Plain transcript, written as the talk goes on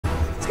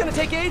gonna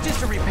take ages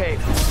to repave.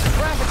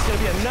 Traffic's gonna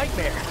be a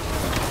nightmare.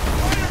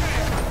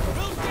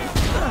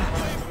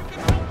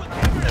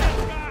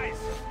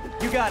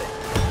 You got it.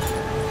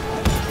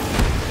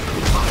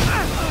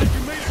 You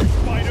made it,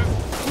 Spider!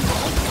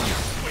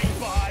 Swing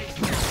by!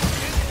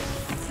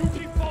 You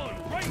keep falling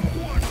right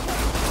towards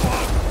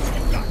us!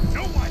 You got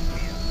no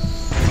idea!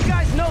 You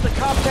guys know the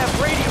cops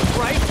have radios,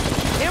 right?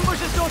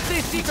 Ambushes don't stay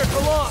secret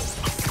for long.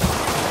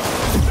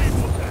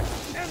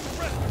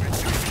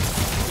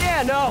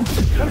 Yeah, no.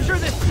 I'm sure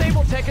this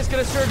Sable Tech is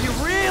gonna serve you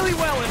really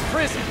well in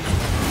prison.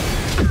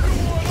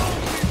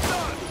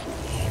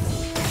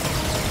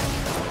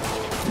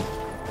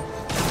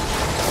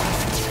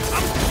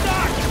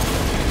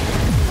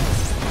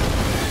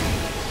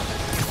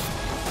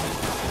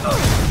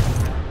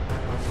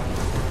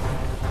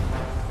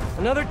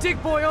 Another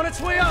dig boy on its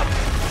way up!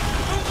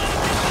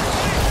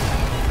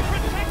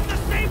 Protect the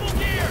Sable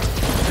gear!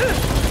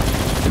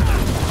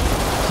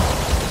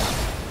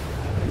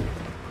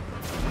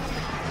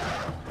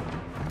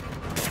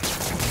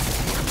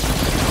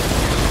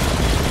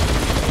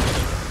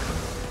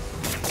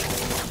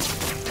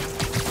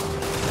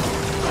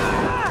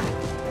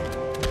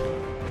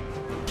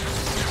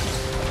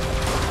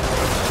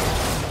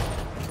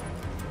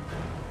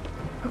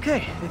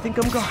 Okay, they think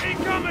I'm gone.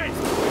 Incoming!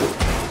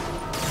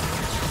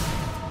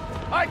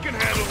 I can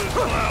handle this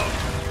cloud!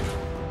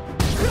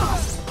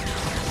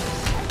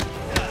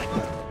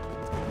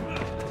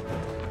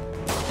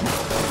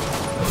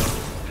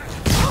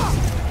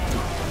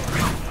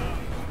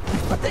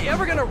 Are they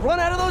ever gonna run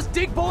out of those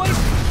dig boys?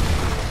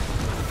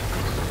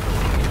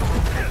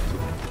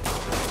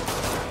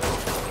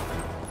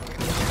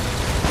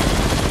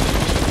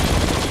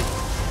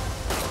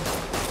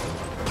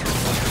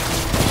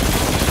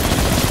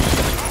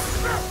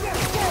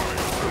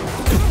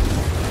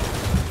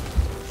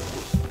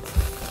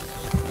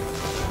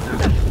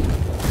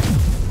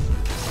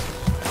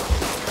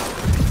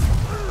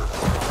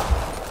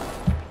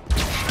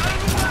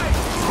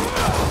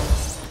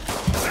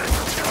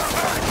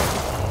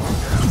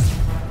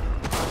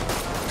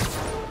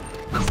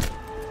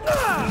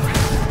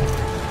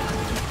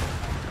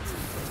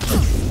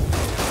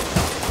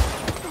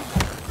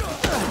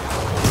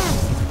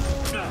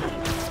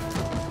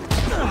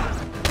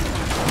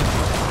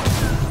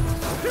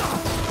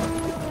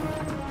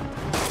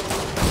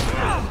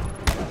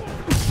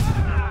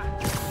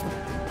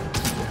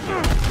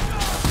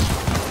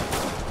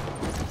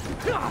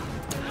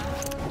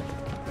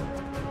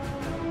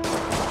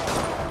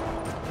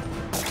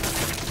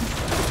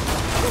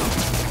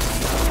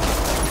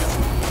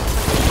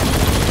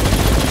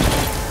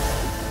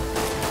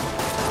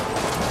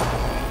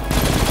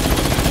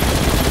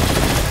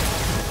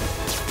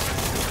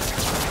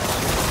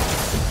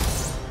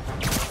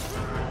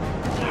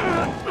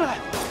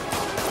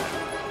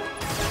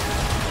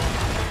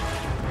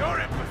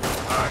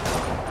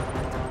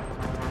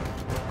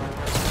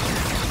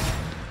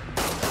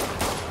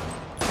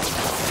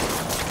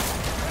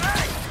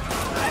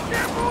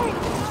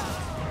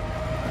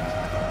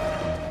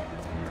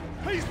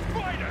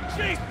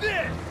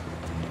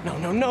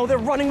 No, they're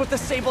running with the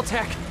Sable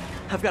Tech.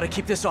 I've got to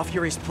keep this off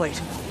Yuri's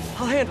plate.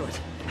 I'll handle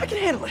it. I can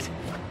handle it.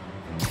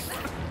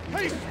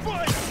 Hey,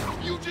 Spider!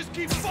 You just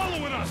keep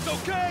following us,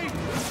 okay?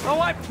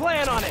 Oh, I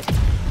plan on it.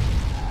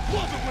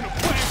 Love it when a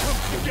plan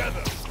comes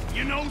together.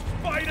 You know,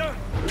 Spider?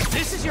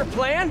 This is your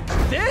plan?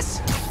 This?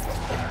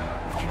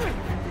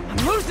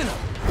 I'm losing them.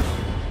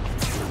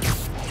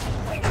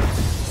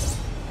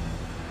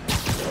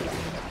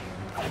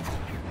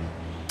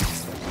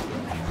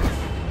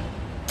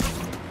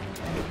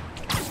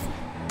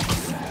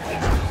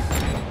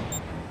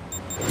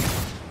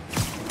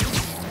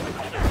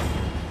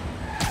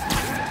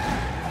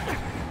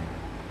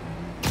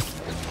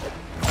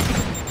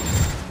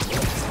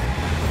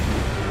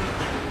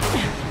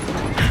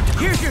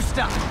 Here's your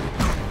stuff.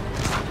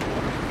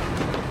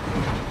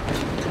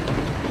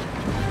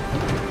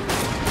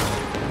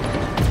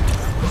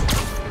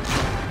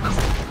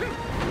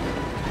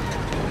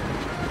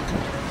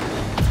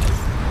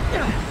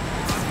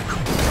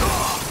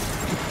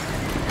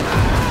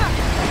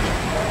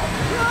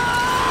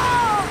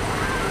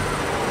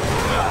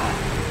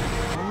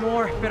 One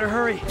more. Better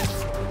hurry.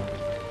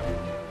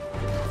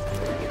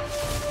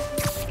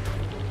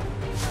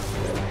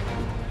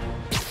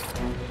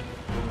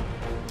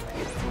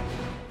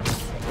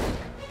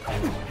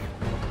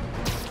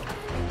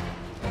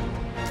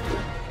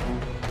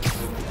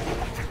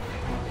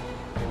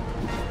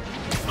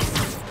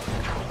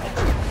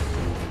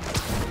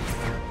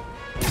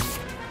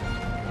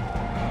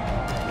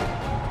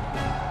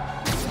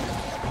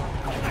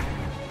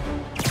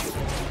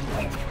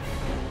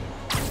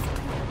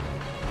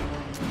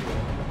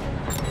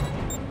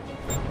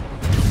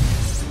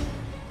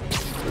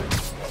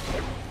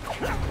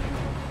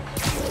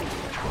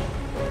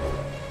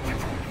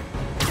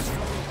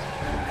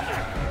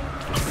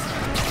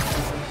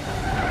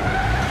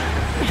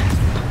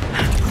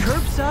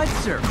 Curbside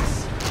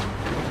service.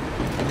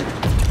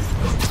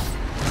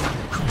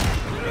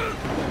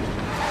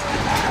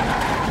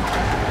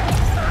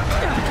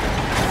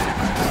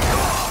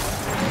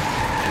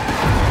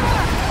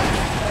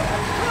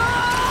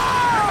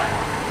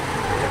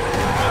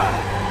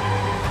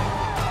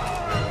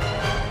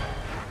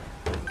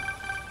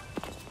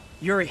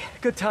 Yuri,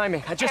 good timing.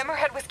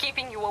 Hammerhead was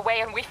keeping you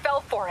away and we fell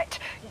for it.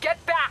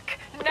 Get back,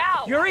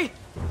 now! Yuri!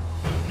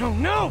 No,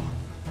 no!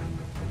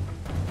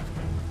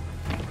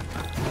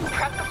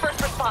 Prep the first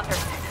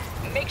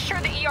responders. Make sure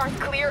the ER's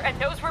clear and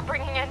knows we're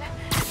bringing in...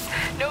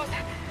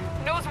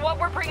 knows what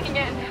we're bringing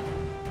in.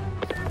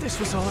 This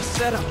was all a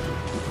setup.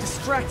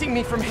 Distracting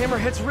me from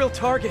Hammerhead's real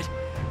target.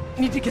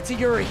 Need to get to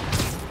Yuri.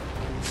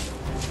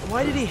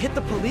 Why did he hit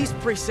the police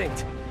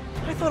precinct?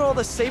 I thought all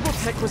the Sable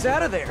tech was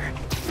out of there.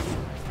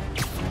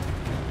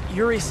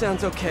 Yuri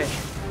sounds okay.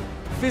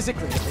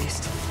 Physically, at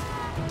least.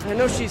 I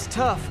know she's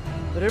tough,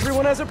 but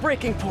everyone has a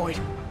breaking point.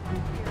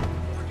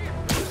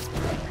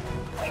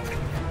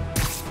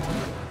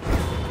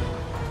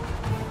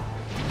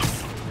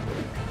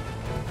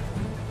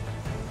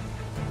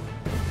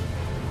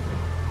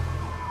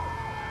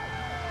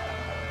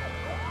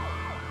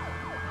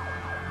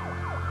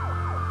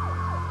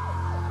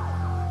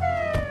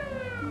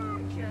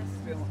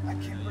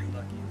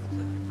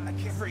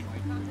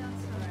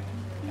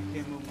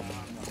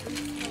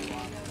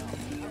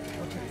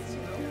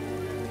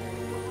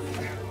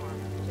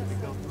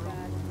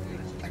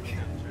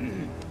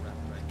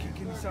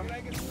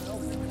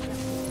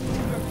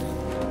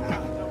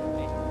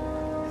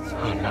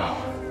 Oh no.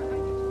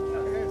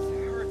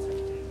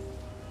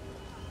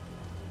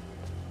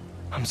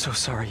 I'm so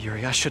sorry,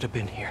 Yuri. I should have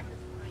been here.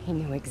 He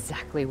knew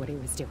exactly what he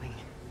was doing.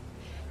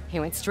 He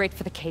went straight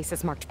for the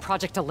cases marked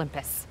Project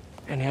Olympus.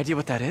 Any idea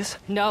what that is?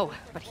 No,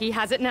 but he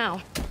has it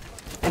now.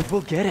 And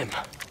we'll get him.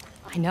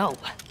 I know.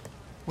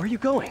 Where are you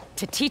going?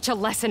 To teach a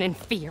lesson in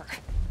fear.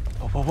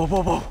 Whoa, whoa, whoa,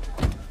 whoa, whoa.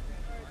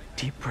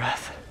 Deep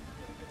breath.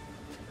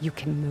 You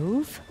can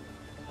move,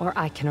 or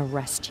I can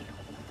arrest you.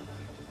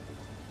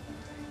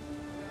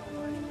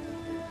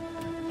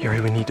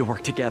 Yuri, we need to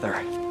work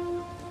together.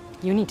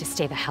 You need to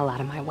stay the hell out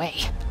of my way.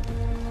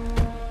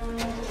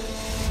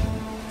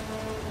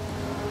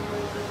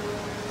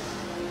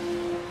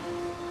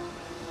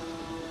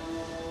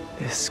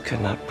 This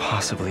could not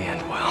possibly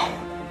end well.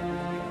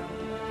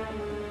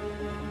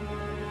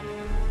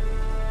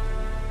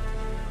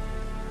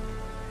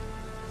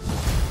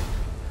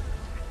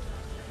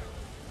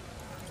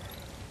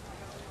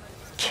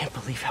 Can't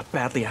believe how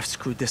badly I've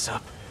screwed this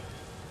up.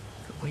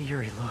 The way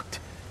Yuri looked.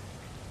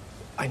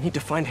 I need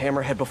to find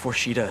Hammerhead before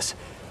she does.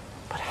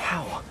 But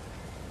how?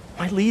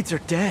 My leads are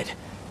dead.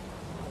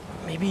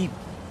 Maybe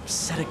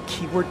set a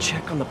keyword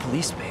check on the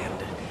police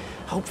band.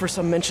 Hope for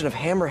some mention of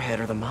Hammerhead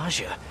or the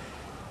Maggia.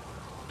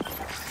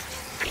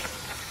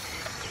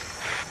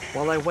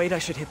 While I wait, I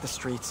should hit the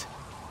streets.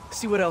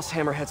 See what else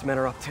Hammerhead's men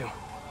are up to.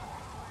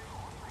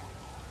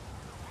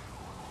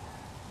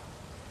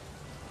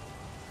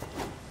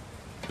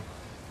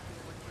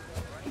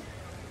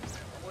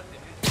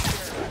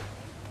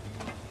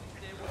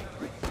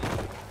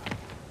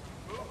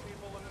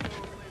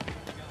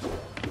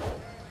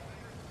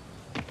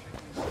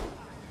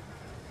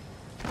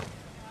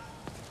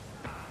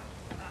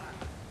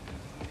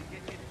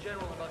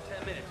 General in about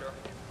 10 minutes, sir.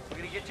 We're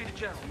gonna get you to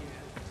General.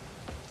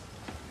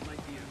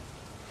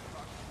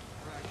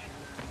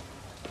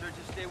 Sir,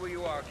 just stay where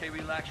you are, okay?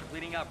 Relax. You're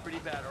bleeding out pretty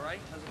bad, all right?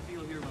 How's it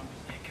feel here, Lumpy?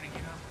 Yeah, can I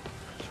get up?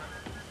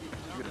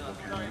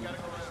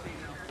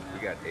 We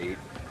got 8.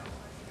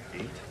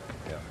 8?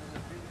 Yeah.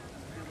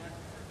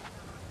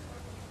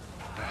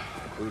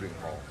 Including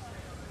Hall.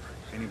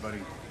 Anybody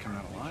coming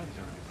out alive? Is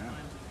everybody down?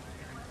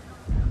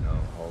 No,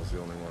 Hall's the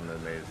only one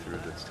that made it through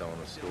that's telling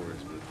us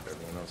stories, but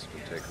everyone else has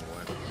been taken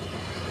away.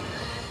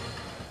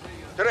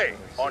 Today,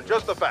 on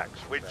Just the Facts,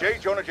 with J.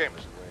 Jonah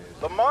Jameson,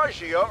 the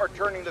Maggia are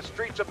turning the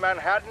streets of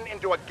Manhattan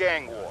into a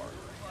gang war.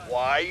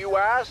 Why, you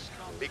ask?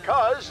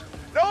 Because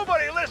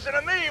nobody listened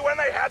to me when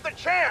they had the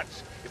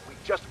chance. If we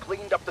just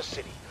cleaned up the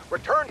city,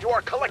 returned to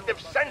our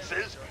collective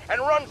senses, and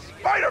run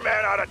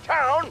Spider-Man out of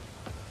town,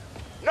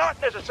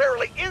 not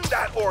necessarily in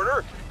that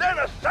order, then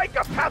a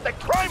psychopathic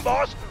crime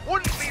boss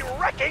wouldn't be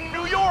wrecking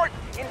New York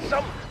in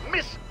some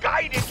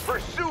misguided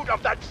pursuit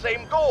of that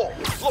same goal.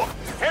 Look,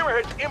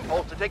 Hammerhead's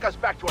impulse to take us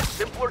back to a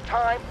simpler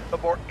time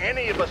before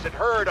any of us had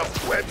heard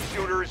of web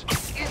shooters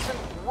isn't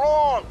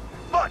wrong,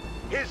 but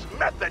his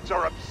methods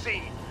are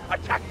obscene.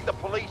 Attacking the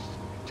police,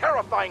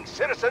 terrifying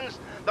citizens,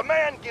 the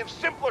man gives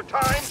simpler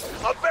times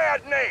a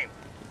bad name.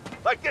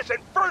 Like this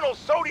infernal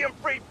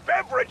sodium-free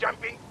beverage I'm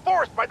being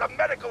forced by the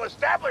medical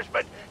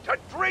establishment to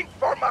drink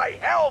for my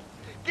health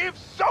gives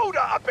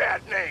soda a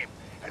bad name.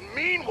 And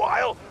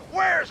meanwhile,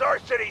 where's our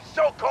city's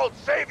so-called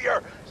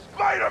savior,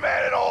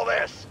 Spider-Man, in all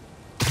this?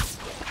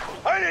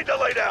 I need to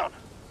lay down.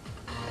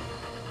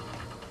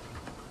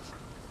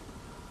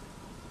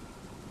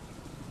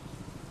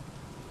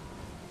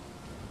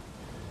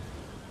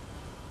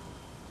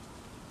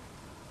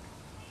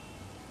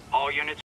 All units